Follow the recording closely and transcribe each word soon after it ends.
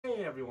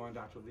everyone,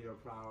 Dr. Leo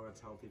Krawetz,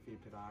 Healthy Feet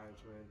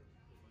Podiatry.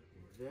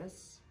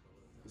 This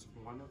is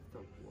one of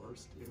the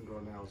worst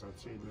ingrown nails I've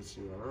seen this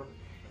year,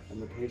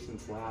 and the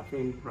patient's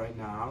laughing right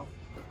now,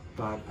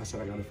 but I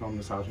said I gotta film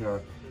this out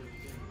here.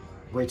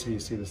 Wait till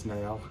you see this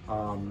nail.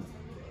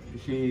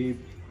 He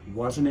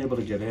wasn't able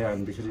to get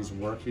in because he's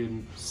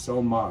working so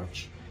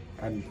much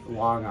and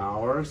long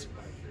hours,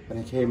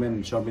 and he came in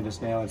and showed me this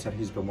nail and said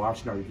he's been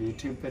watching our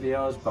YouTube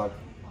videos, but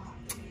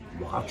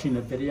watching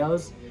the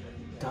videos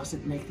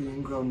doesn't make the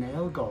ingrown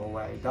nail go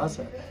away, does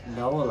it?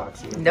 No,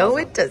 Alexia. No,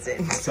 it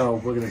doesn't. So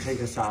we're gonna take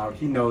this out.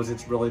 He knows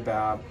it's really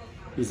bad.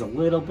 He's a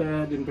little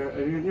bit embarrassed.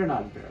 You're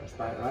not embarrassed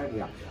by it, right?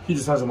 Yeah. He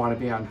just doesn't want to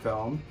be on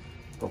film.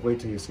 But wait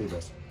till you see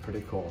this.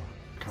 Pretty cool.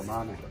 Come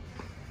on in.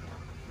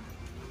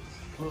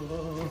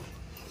 Oh,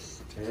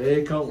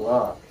 take a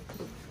look.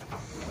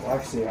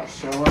 Alexia,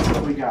 show us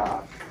what we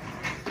got.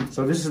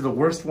 So this is the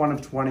worst one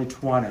of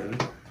 2020.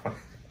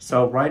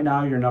 So right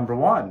now you're number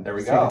one. There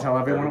we so go. You can tell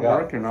everyone at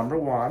work you're number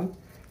one.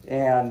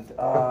 And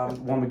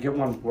when we get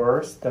one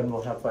worse, then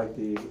we'll have like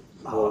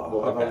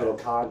we'll have a little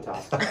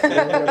contest.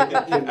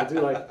 We'll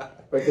do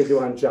like they do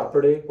on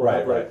Jeopardy. We'll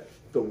have like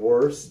the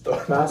worst,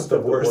 best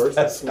of the worst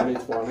of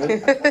 2020.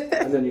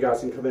 And then you guys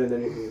can come in and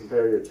then you can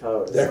compare your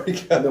toes. There we go.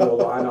 And then we'll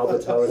line all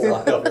the toes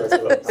up for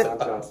the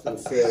contest and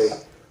see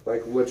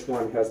like which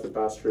one has the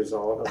best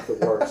result of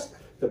the worst.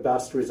 The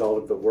best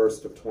result of the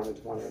worst of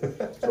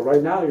 2020. So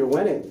right now you're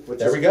winning, which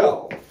there is we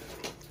go. Cool.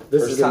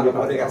 This First is gonna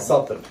time be I got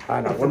something.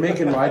 I know, we're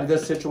making light of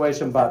this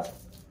situation, but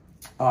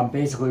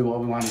basically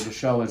what we wanted to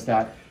show is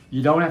that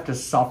you don't have to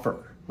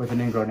suffer with an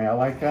ingrown nail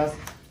like this.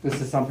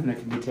 This is something that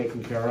can be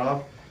taken care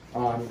of.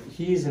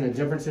 He's in a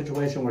different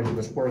situation where he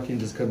was working,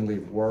 just couldn't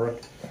leave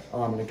work,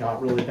 and it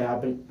got really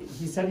bad. But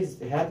he said he's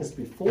had this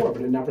before,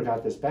 but it never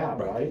got this bad,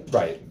 right?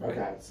 Right.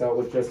 Okay, so it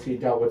was just, he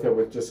dealt with it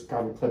with just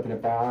kind of clipping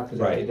it back. Is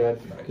that what he did?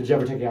 Right. Did you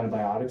ever take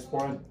antibiotics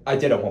for it? I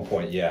did at one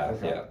point, yeah.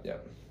 Okay. Yeah.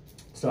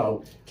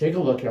 So take a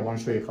look here. I want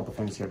to show you a couple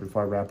things here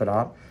before I wrap it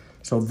up.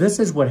 So this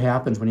is what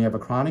happens when you have a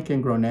chronic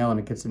ingrown nail and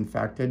it gets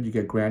infected. You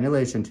get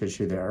granulation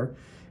tissue there,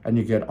 and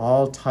you get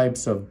all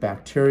types of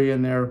bacteria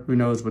in there. Who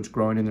knows what's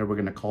growing in there? We're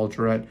going to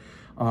culture it.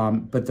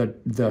 But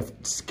the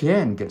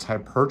skin gets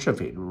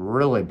hypertrophied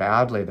really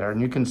badly there. And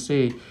you can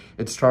see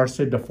it starts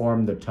to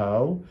deform the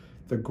toe.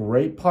 The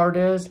great part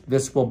is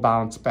this will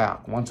bounce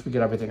back. Once we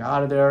get everything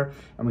out of there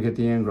and we get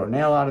the ingrown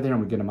nail out of there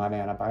and we get them on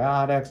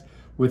antibiotics,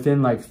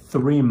 within like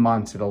 3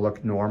 months, it'll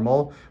look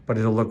normal, but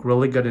it'll look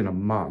really good in a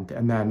month,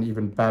 and then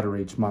even better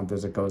each month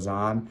as it goes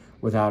on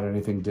without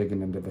anything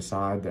digging into the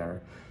side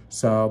there.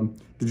 So,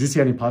 did you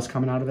see any pus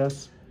coming out of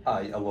this?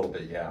 A little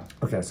bit, yeah.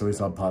 Okay, so we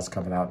saw pus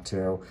coming out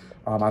too.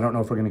 I don't know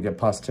if we're gonna get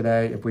pus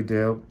today. If we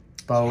do,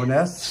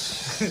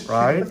 bonus,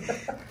 right?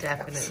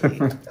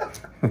 Definitely.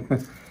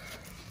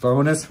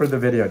 Bonus for the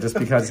video, just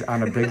because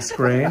on a big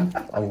screen,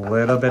 a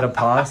little bit of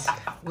pus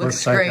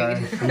looks like a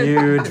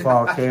huge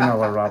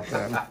volcano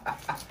erupting.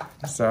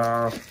 So,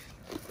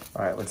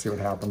 all right, let's see what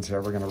happens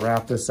here. We're gonna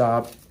wrap this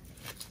up.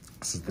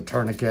 This is the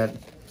tourniquet.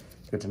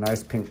 It's a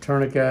nice pink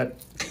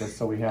tourniquet, just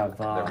so we have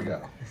there we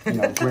go. you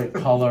know, great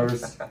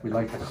colors. We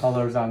like the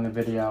colors on the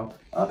video.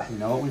 Oh, you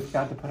know what we've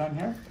got to put on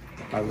here?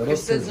 My little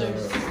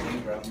scissors.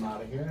 Grab them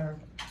out of here.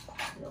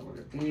 Look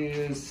at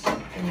these.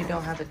 And you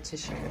don't have a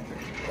tissue nipper.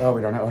 Oh,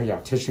 we don't have, oh yeah,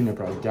 tissue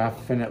nipper. I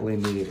definitely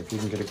need, if you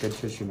can get a good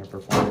tissue nipper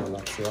for me,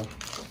 Alexia.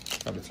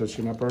 Have a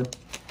tissue nipper.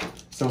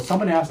 So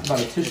someone asked about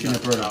a tissue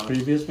nipper in a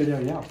previous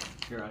video, yeah.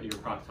 Your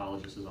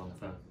proctologist is on the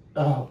phone.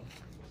 Oh,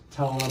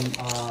 tell him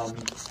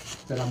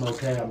that I'm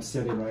okay, I'm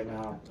sitting right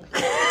now.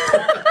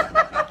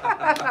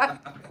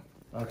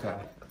 Okay.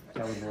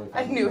 That was really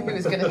I knew he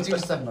was going to do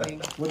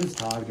something. What is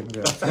Todd going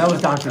to do? That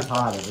was Dr.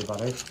 Todd,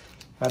 everybody.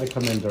 Had to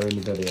come in during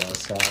the video,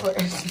 so.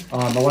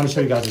 I want to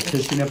show you guys a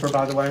tissue nipper,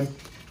 by the way.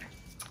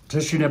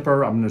 Tissue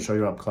nipper, I'm going to show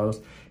you up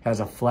close, has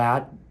a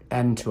flat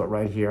end to it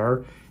right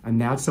here, and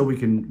that's so we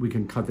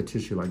can cut the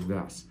tissue like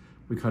this.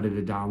 We cut it at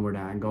a downward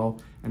angle,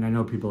 and I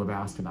know people have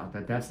asked about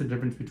that. That's the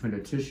difference between a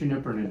tissue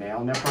nipper and a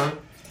nail nipper.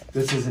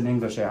 This is an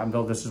English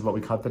anvil. This is what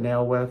we cut the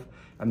nail with,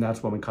 and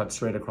that's when we cut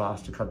straight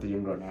across to cut the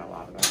ingrown nail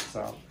out of it.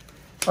 So,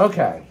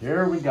 okay,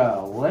 here we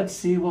go. Let's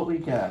see what we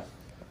get.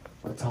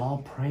 Let's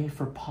all pray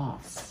for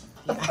pus.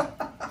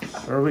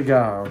 Here we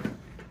go.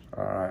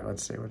 All right,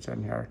 let's see what's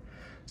in here.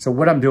 So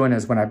what I'm doing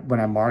is when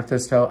I mark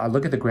this toe, I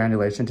look at the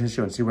granulation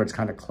tissue and see where it's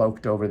kind of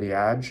cloaked over the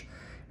edge,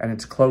 and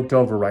it's cloaked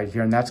over right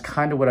here. And that's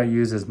kind of what I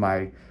use as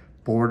my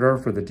border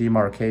for the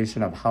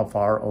demarcation of how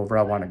far over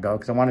I want to go,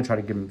 because I want to try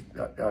to give him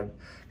a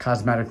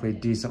cosmetically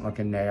decent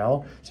looking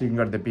nail. So you can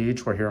go to the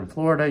beach. We're here in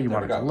Florida. You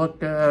want it to look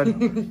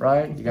good,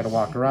 right? You got to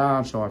walk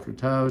around, show off your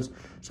toes.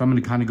 So I'm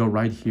going to kind of go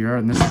right here,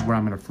 and this is where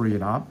I'm going to free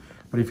it up.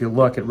 But if you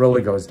look, it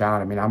really goes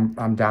down. I mean,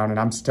 I'm down and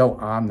I'm still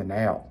on the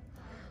nail.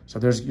 So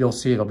you'll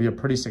see it'll be a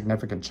pretty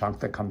significant chunk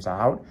that comes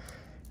out.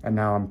 And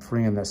now I'm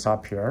freeing this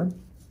up here.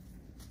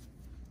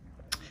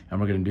 And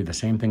we're gonna do the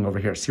same thing over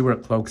here. See where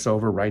it cloaks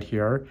over right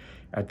here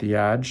at the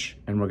edge?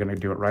 And we're gonna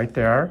do it right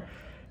there.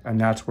 And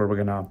that's where we're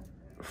gonna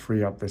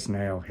free up this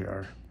nail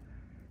here.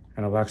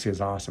 And Alexia is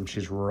awesome.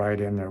 She's right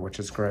in there, which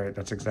is great.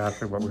 That's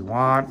exactly what we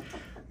want.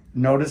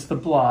 Notice the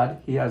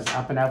blood. He has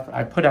epinephrine.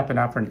 I put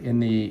epinephrine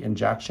in the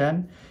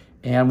injection,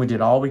 and we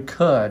did all we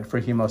could for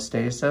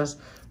hemostasis.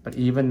 But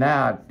even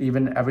that,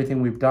 even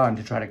everything we've done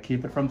to try to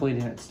keep it from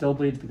bleeding, it still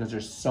bleeds because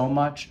there's so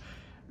much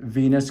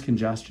venous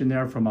congestion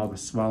there from all the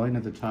swelling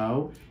of the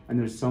toe, and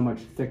there's so much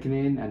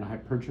thickening and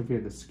hypertrophy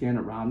of the skin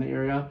around the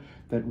area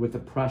that with the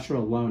pressure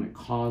alone, it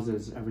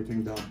causes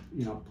everything to,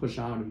 you know, push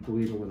out and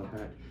bleed a little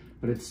bit.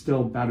 But it's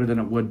still better than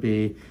it would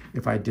be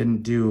if I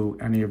didn't do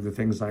any of the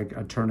things like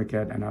a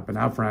tourniquet and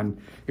epinephrine.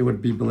 It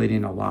would be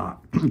bleeding a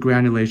lot.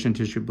 Granulation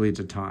tissue bleeds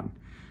a ton.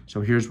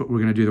 So here's what we're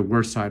gonna do, the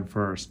worst side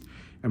first.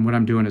 And what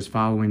I'm doing is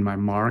following my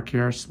mark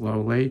here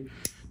slowly.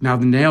 Now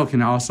the nail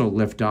can also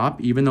lift up,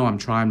 even though I'm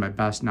trying my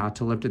best not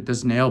to lift it.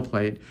 This nail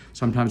plate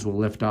sometimes will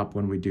lift up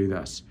when we do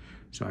this.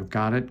 So I've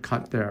got it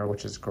cut there,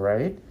 which is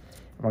great.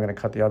 And we're gonna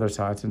cut the other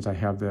side since I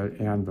have the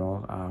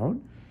anvil out.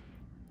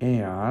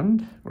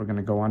 And we're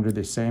gonna go under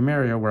the same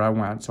area where I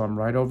went. So I'm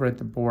right over at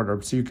the border.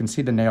 So you can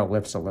see the nail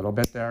lifts a little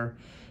bit there.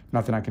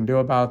 Nothing I can do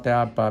about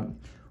that, but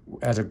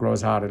as it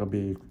grows out,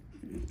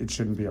 it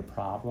shouldn't be a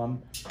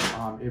problem.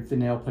 If the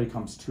nail plate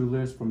comes too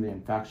loose from the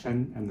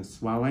infection and the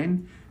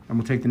swelling, then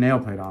we'll take the nail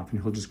plate off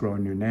and he'll just grow a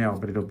new nail,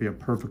 but it'll be a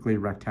perfectly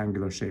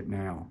rectangular shaped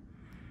nail.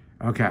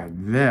 Okay,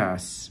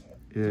 this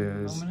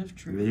is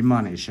the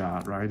money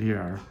shot right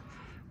here,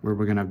 where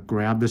we're gonna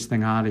grab this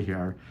thing out of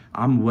here.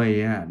 I'm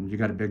way in. You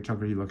got a big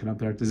chunk. Are you looking up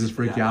there? Does this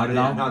freak you out at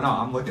all? No,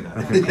 I'm looking at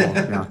it. Okay, cool,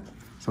 yeah.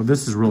 So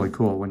this is really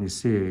cool when you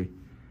see,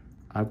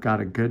 I've got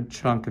a good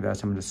chunk of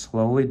this. I'm gonna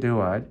slowly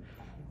do it,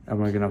 and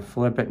we're gonna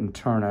flip it and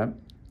turn it.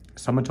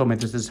 Someone told me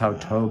this is how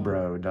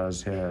Tobro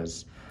does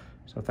his.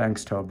 So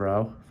thanks,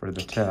 Tobro, for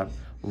the tip.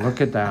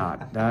 Look at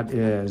that. That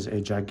is a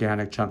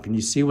gigantic chunk. And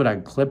you see what I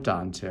clipped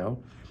onto.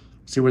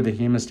 See where the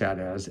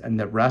hemostat is. And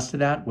the rest of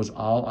that was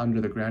all under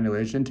the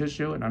granulation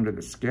tissue and under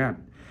the skin.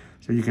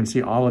 So you can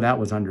see all of that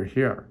was under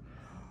here.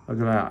 Look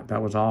at that.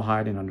 That was all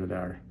hiding under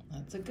there.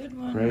 That's a good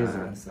one. Crazy.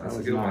 That's That was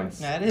a good one. nice.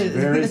 That is.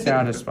 Very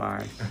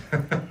satisfying.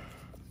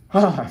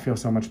 Oh, I feel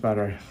so much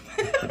better.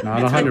 But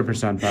not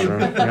 100% better.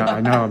 Yeah,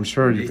 I know. I'm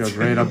sure you feel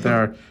great up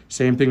there.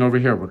 Same thing over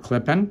here. We're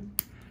clipping.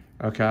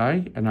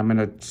 Okay. And I'm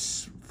going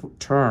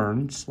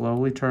to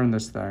slowly turn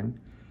this thing.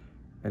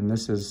 And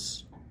this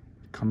is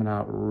coming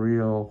out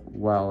real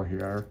well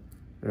here.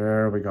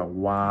 There we go.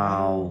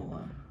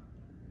 Wow.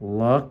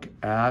 Look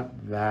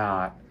at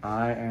that.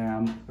 I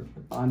am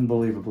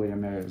unbelievably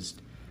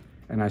amazed.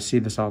 And I see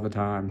this all the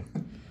time.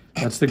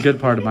 That's the good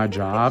part of my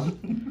job,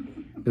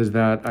 is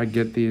that I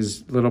get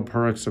these little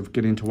perks of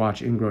getting to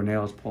watch ingrown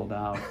nails pulled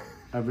out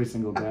every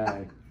single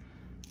day.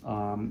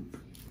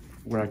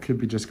 Where I could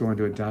be just going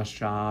to a desk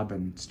job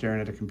and staring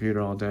at a computer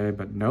all day,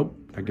 but nope,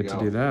 I get to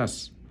do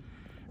this.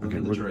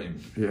 Living the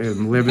dream. Yeah,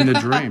 I'm living the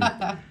dream.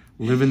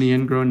 Living the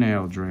ingrown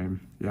nail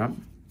dream, yep.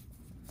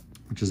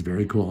 Which is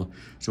very cool.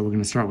 So we're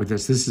gonna start with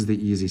this. This is the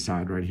easy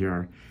side right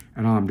here.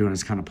 And all I'm doing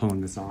is kind of pulling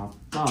this off,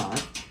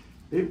 but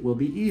it will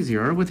be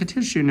easier with a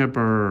tissue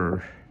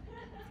nipper.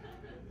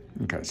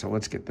 Okay, so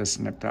let's get this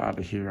nipped out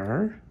of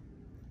here.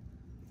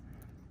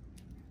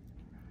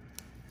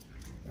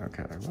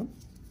 Okay, whoop.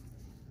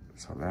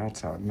 So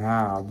that's out.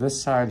 Now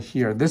this side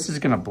here, this is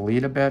gonna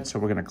bleed a bit, so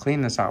we're gonna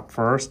clean this out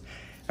first,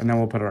 and then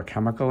we'll put our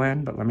chemical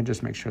in, but let me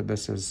just make sure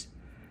this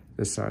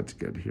side's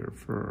good here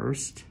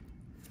first.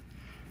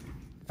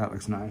 That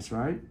looks nice,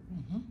 right?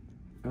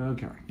 Mm-hmm.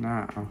 Okay,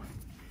 now,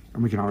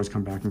 and we can always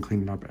come back and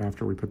clean it up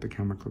after we put the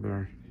chemical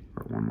there,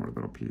 or one more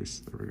little piece,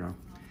 there we go.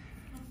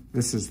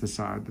 This is the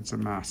side that's a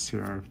mess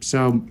here.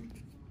 So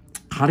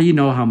how do you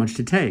know how much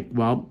to take?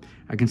 Well,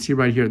 I can see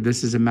right here,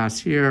 this is a mess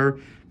here.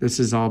 This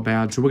is all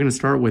bad. So we're gonna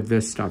start with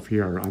this stuff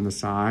here on the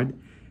side.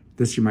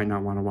 This you might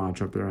not wanna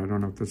watch up there. I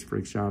don't know if this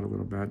freaks you out a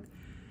little bit.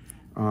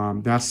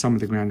 That's some of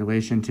the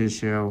granulation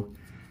tissue.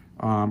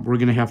 We're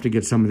gonna have to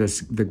get some of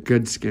the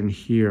good skin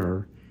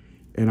here,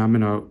 and I'm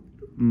gonna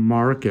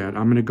mark it.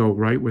 I'm gonna go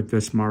right with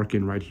this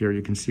marking right here.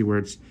 You can see where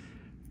it's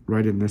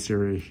right in this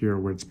area here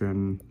where it's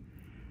been,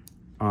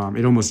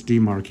 it almost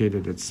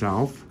demarcated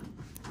itself.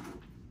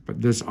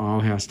 But this all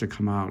has to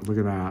come out. Look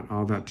at that,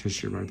 all that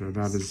tissue right there.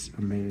 That is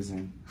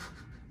amazing.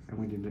 And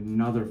we need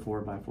another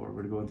 4x4.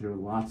 We're going through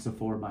lots of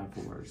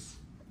 4x4s.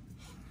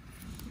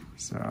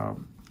 So,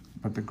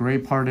 but the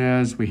great part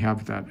is we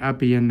have that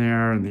epi in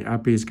there, and the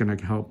epi is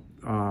gonna help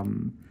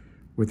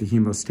with the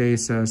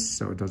hemostasis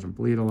so it doesn't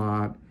bleed a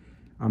lot.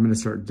 I'm gonna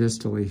start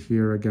distally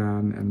here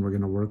again, and we're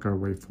gonna work our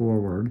way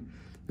forward.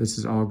 This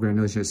is all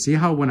granulation. See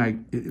how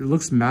it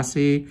looks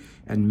messy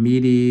and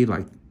meaty,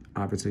 like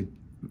obviously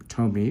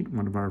toe meat,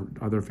 one of our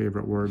other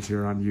favorite words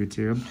here on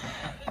YouTube.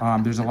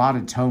 There's a lot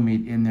of toe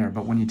meat in there,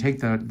 but when you take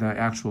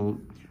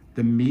the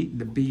meat,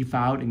 the beef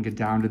out and get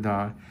down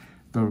to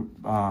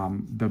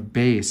the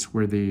base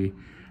where the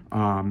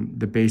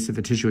base of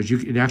the tissue is,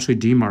 it actually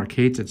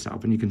demarcates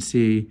itself, and you can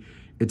see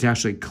it's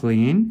actually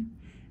clean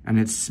and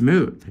it's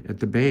smooth at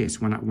the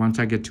base. Once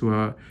I get to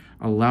a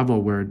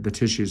level where the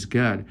tissue is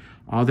good,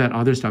 all that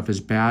other stuff is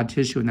bad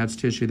tissue, and that's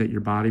tissue that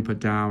your body put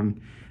down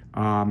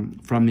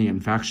from the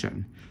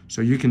infection.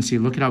 So you can see,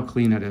 look at how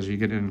clean it is. You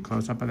get in a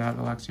close-up of that,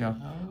 Alexia?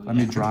 Oh, Let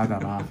me dry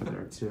that off of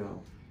there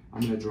too.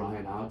 I'm gonna dry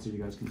it out so you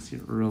guys can see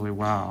it really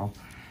well.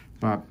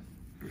 But,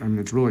 I mean,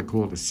 it's really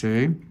cool to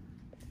see.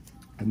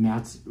 And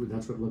that's what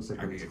it looks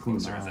like when it's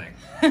cleaned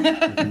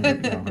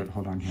out. No, but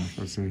hold on here,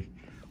 let's see.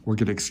 We'll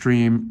get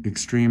extreme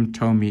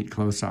toe meat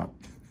close-up.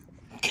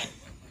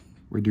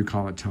 We do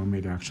call it toe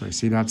meat, actually.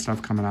 See that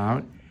stuff coming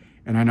out?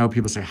 And I know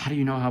people say, how do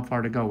you know how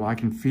far to go? Well, I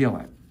can feel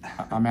it.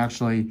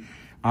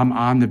 I'm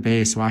on the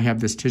base, so I have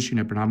this tissue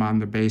nipper, and I'm on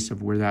the base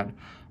of where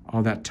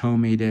all that toe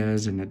meat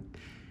is, and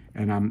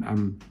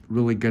I'm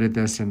really good at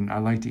this, and I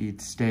like to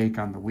eat steak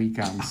on the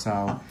weekend,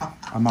 so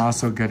I'm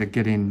also good at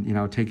getting,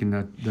 taking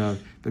the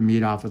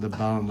meat off of the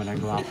bone when I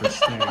go out for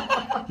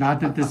steak.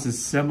 Not that this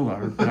is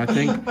similar, but I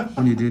think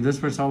when you do this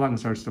for so long, it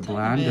starts to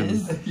blend,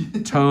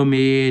 and toe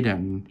meat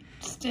and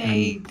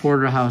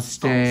porterhouse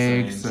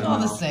steaks. It's all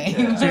the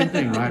same. Same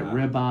thing, right?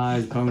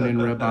 Ribeyes, bone-in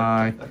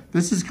ribeye.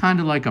 This is kind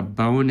of like a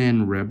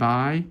bone-in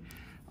ribeye.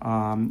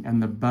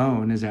 And the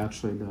bone is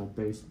actually the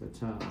base of the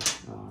toe,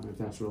 if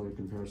that's really a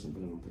comparison,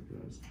 but I don't think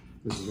it is.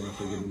 This is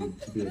actually going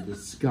to be a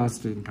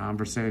disgusting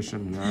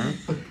conversation here.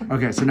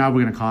 Okay, so now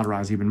we're going to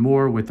cauterize even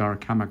more with our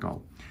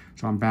chemical.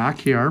 So I'm back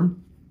here, and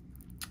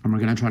we're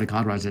going to try to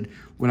cauterize it.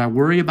 What I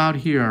worry about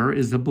here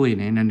is the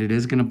bleeding, and it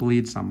is going to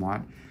bleed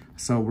somewhat.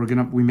 So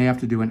we may have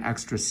to do an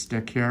extra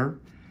stick here.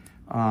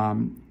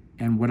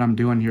 And what I'm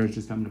doing here is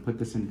just, I'm going to put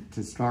this in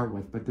to start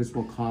with, but this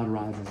will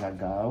cauterize as I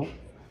go.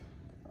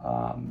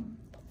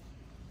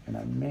 And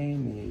I may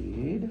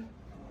need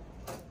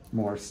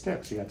more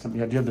sticks. You got some?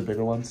 Yeah, do you have the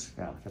bigger ones?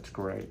 Yeah, that's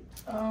great.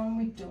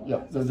 We don't.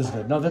 Yeah, this is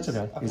good. No, that's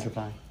okay. These are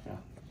fine. Yeah,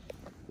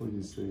 we'll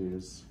use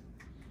these.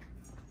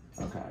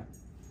 Okay.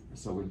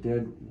 So we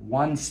did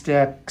one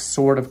stick,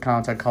 sort of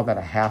counts. I call that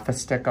a half a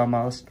stick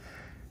almost.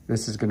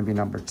 This is going to be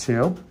number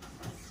 2.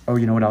 Oh,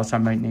 you know what else I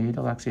might need,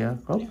 Alexia?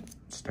 Oh,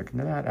 sticking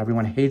to that.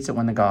 Everyone hates it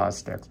when the gauze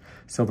sticks.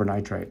 Silver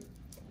nitrate.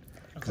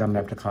 Because I'm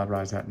going to have to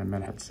cauterize that in a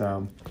minute.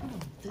 So,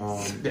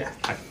 Yeah,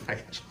 I got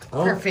you.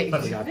 Perfect.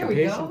 There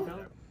we go.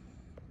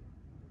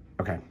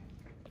 Okay.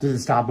 Did it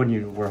stop when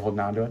you were holding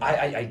on to it?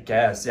 I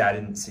guess. Yeah, I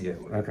didn't see it.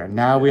 Okay.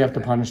 Now we have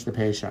to punish the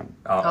patient.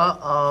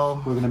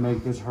 Uh-oh. We're going to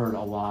make this hurt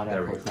a lot.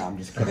 No, I'm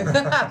just kidding.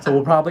 So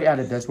we'll probably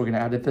edit this. We're going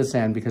to edit this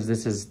in because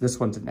this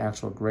one's an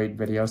actual great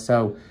video.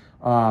 So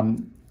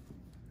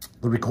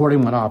the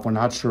recording went off. We're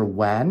not sure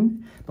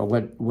when. But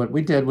what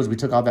we did was we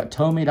took all that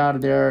toe meat out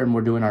of there, and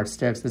we're doing our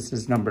sticks. This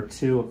is number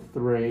 2 of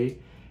 3.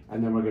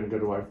 And then we're going to go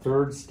to our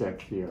 3rd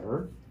stick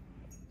here.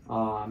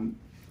 And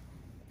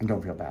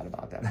don't feel bad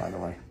about that, by the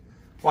way.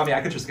 Well, I mean,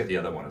 I could just get the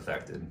other one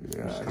affected.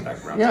 Yeah, just come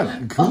back around.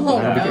 Yeah, cool.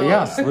 Oh, No.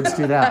 Yes, let's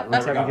do that.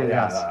 Let's have go. a good,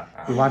 Yeah,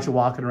 yes. We want you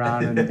walking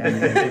around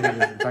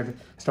and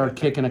start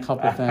kicking a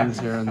couple things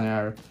here and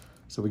there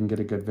so we can get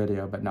a good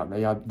video. But no,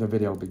 the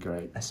video will be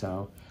great.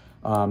 So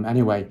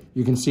anyway,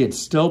 you can see it's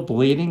still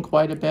bleeding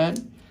quite a bit.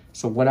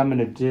 So what I'm going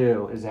to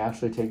do is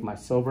actually take my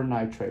silver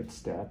nitrate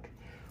stick.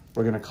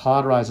 We're going to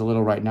cauterize a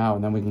little right now,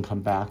 and then we can come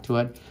back to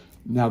it.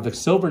 Now, the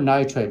silver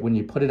nitrate, when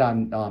you put it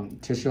on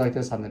tissue like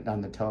this,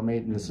 on the toe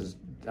meat, and this is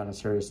on a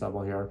serious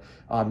level here,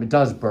 it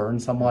does burn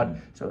somewhat.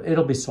 So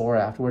it'll be sore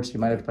afterwards. You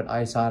might have to put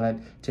ice on it,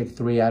 take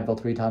 3 Advil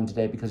 3 times a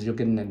day because you'll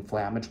get an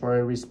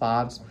inflammatory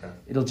response. Okay.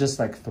 It'll just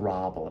like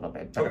throb a little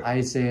bit. But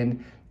ice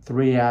in,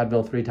 3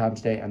 Advil 3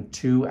 times a day, and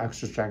 2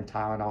 extra strength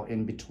Tylenol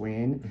in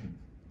between.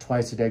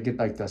 Twice a day, get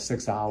like the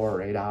 6-hour or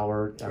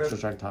 8-hour extra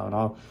strength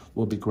Tylenol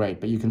will be great.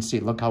 But you can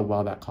see, look how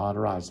well that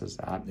cauterizes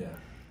that.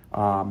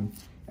 Yeah.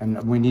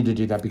 And we need to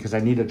do that because I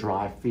need a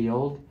dry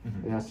field.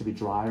 It has to be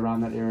dry around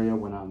that area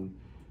when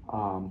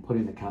I'm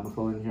putting the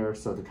chemical in here,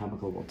 so the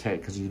chemical will take,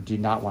 because you do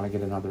not want to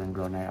get another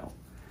ingrown nail.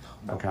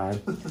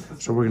 Okay?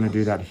 So we're going to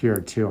do that here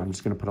too. I'm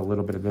just going to put a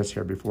little bit of this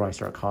here before I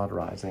start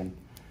cauterizing.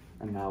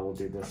 And now we'll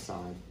do this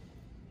side.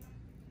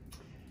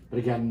 But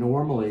again,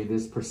 normally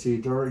this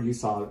procedure, you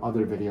saw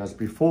other videos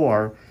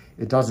before,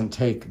 it doesn't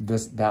take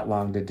that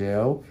long to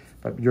do,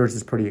 but yours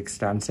is pretty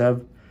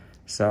extensive.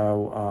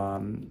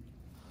 So,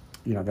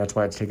 that's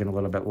why it's taking a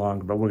little bit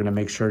longer, but we're gonna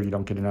make sure you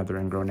don't get another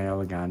ingrown nail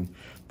again.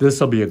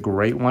 This will be a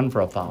great one for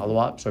a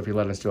follow-up. So if you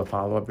let us do a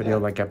follow-up video,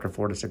 like after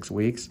 4 to 6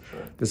 weeks,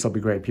 this will be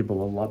great. People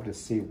will love to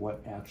see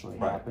what actually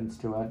happens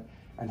to it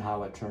and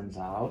how it turns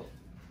out.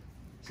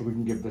 So we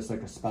can give this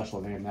like a special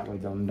name, that way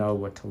they'll know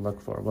what to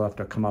look for. We'll have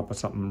to come up with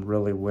something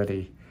really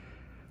witty.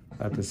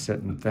 I'll have to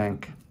sit and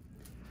think.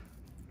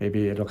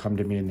 Maybe it'll come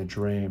to me in the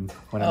dream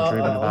when I'm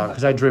dreaming about,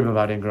 because I dream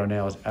about ingrown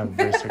nails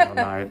every single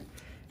night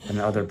and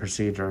other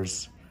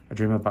procedures. I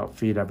dream about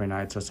feet every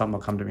night, so something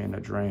will come to me in a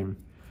dream.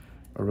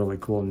 A really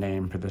cool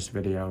name for this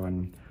video,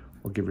 and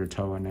we'll give your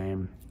toe a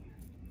name.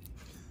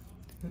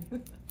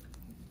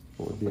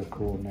 What would be a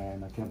cool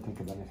name? I can't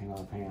think of anything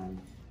offhand.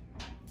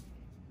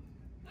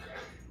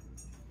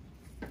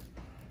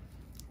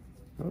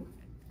 Oh,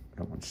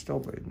 that one's still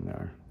bleeding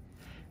there.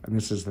 And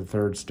this is the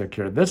 3rd stick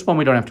here. This one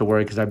we don't have to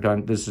worry because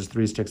this is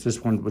 3 sticks.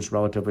 This one was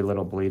relatively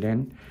little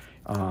bleeding.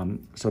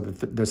 So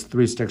this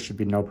 3 sticks should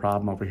be no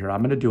problem over here.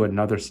 I'm gonna do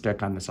another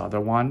stick on this other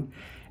one.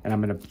 And I'm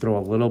gonna throw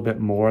a little bit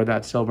more of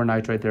that silver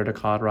nitrate there to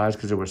cauterize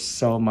because there was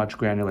so much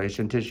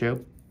granulation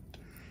tissue,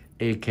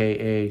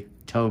 AKA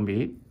toe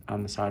meat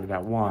on the side of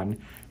that one,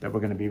 that we're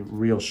gonna be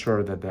real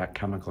sure that that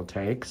chemical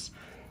takes,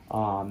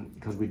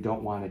 because we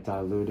don't want it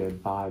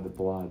diluted by the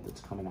blood that's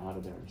coming out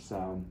of there.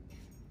 So,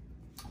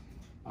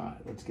 all right,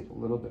 let's get a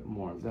little bit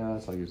more of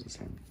this. I'll use the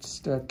same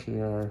stick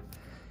here.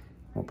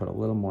 We'll put a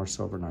little more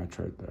silver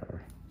nitrate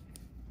there.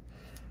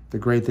 The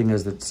great thing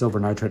is that silver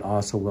nitrate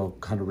also will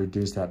kind of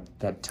reduce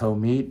that toe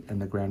meat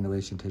and the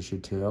granulation tissue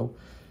too.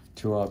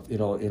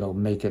 It'll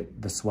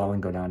make the swelling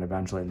go down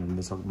eventually, and then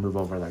this will move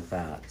over like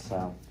that.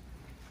 So,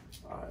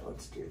 all right,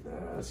 let's do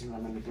this. See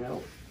what I'm gonna do? I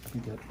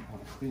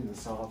want to clean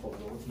this off a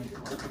little. Let's make it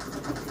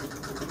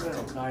look a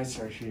little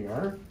nicer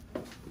here.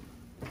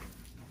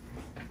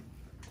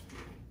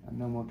 And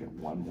then we'll get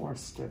one more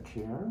stick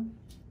here.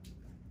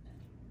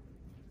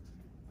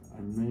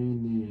 I may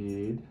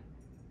need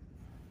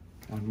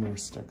one more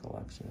stick,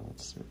 Alexia.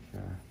 Let's see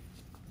here.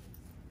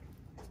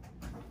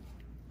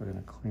 We're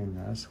gonna clean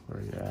this. Where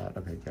are you at?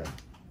 Okay, good.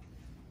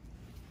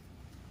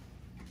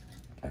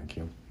 Thank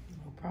you.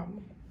 No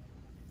problem.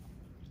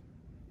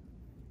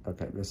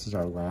 Okay, this is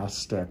our last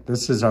stick.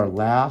 This is our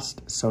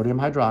last sodium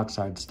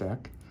hydroxide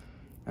stick.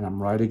 And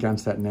I'm right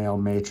against that nail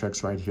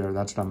matrix right here.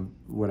 That's what I'm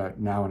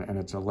now, and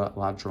it's a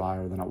lot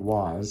drier than it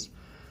was.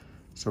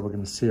 So we're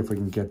gonna see if we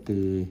can get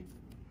that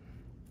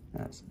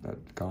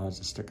gauze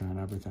is sticking on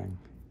everything.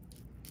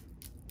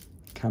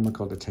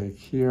 Chemical to take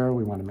here.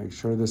 We want to make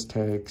sure this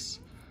takes.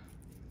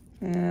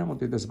 And we'll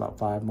do this about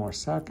 5 more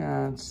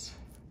seconds.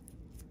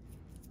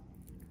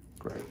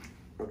 Great,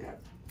 okay.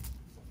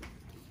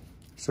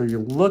 So you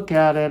look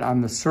at it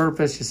on the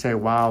surface, you say,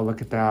 wow,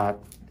 look at that.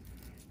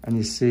 And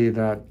you see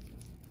that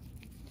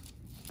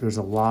there's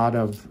a lot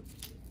of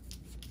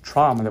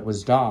trauma that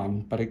was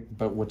done,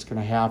 but what's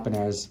gonna happen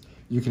is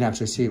you can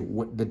actually see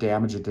what the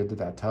damage it did to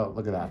that toe.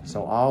 Look at that.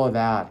 So all of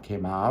that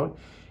came out.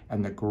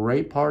 And the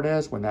great part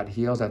is when that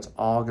heals, that's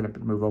all gonna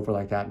move over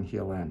like that and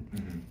heal in.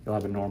 Mm-hmm. You'll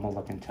have a normal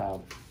looking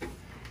toe.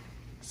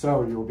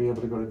 So you'll be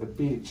able to go to the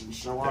beach and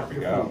show off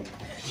your feet.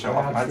 Show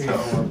off my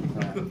toe.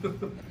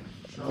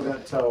 Show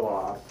that toe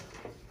off.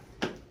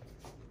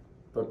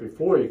 But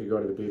before you could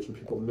go to the beach and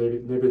people,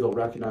 maybe they'll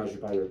recognize you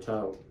by your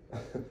toe.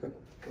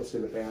 You'll see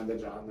the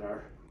bandage on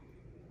there.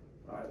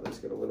 All right, let's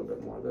get a little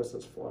bit more of this.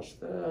 Let's flush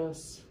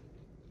this.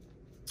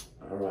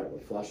 All right, we're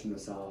flushing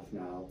this off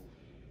now.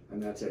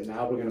 And that's it.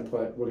 Now we're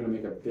gonna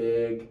make a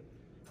big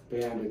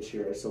bandage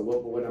here. So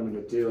what I'm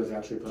gonna do is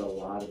actually put a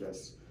lot of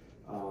this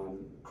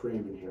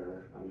cream in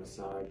here on the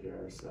side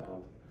here.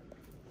 So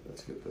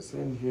let's get this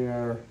in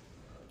here.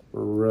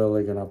 We're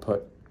really gonna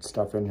put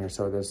stuff in here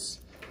so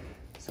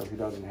he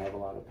doesn't have a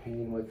lot of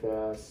pain with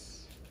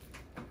this.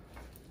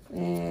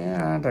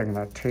 And I'm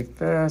gonna take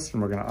this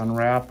and we're gonna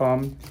unwrap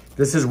them.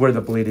 This is where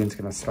the bleeding's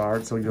gonna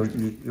start. So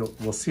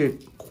we'll see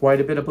quite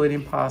a bit of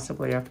bleeding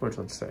possibly afterwards.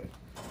 Let's see.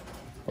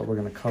 But we're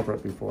gonna cover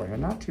it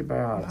beforehand. Not too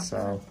bad,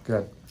 so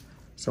good.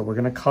 So we're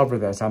gonna cover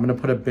this. I'm gonna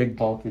put a big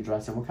bulky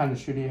dressing. What kind of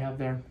shoe do you have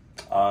there?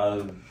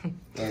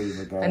 There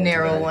you go. A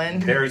narrow one.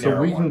 Very narrow.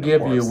 So we can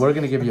we're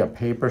gonna give you a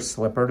paper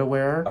slipper to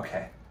wear.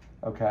 Okay.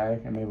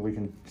 Okay, and maybe we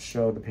can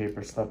show the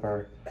paper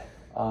slipper.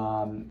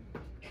 And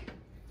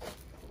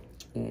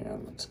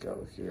let's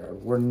go here.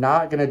 We're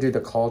not gonna do the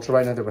culture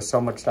right now. There was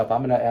so much stuff.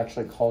 I'm gonna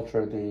actually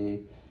culture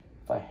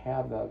if I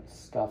have that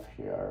stuff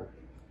here.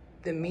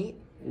 The meat?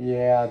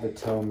 Yeah, the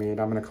toe meat.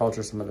 I'm gonna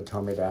culture some of the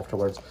toe meat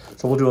afterwards.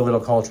 So we'll do a little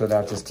culture of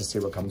that just to see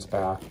what comes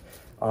back.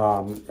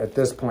 At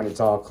this point, it's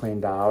all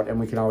cleaned out, and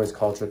we can always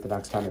culture it the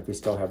next time if we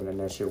still having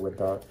an issue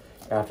with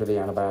after the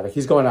antibiotic.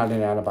 He's going on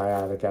an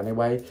antibiotic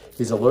anyway.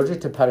 He's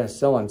allergic to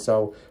penicillin,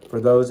 so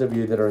for those of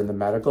you that are in the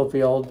medical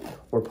field,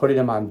 we're putting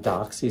him on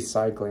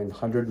doxycycline,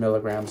 100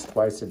 milligrams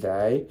twice a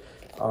day.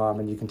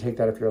 And you can take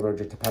that if you're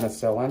allergic to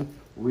penicillin.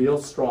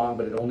 Real strong,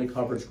 but it only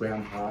covers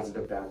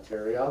gram-positive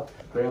bacteria.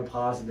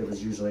 Gram-positive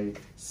is usually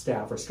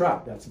staph or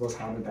strep. That's the most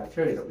common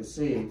bacteria that we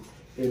see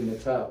in the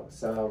toe.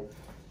 So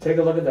take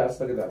a look at this.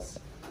 Look at this.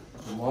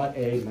 What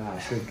a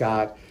mess. We've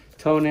got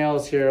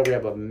toenails here. We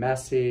have a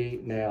messy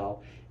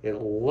nail.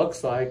 It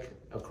looks like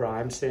a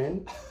crime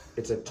scene.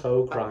 It's a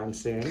toe crime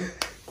scene,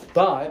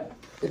 but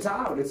it's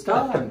out. It's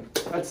done.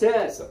 That's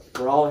it.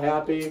 We're all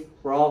happy.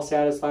 We're all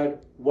satisfied.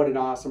 What an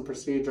awesome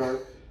procedure.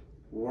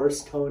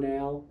 Worst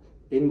toenail,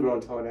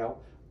 ingrown toenail,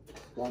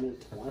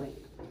 2020.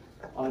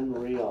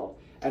 Unreal.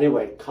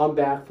 Anyway, come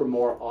back for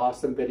more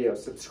awesome videos.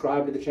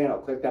 Subscribe to the channel.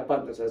 Click that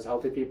button that says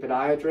Healthy Feet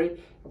Podiatry, and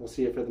we'll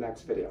see you for the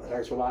next video.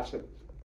 Thanks for watching.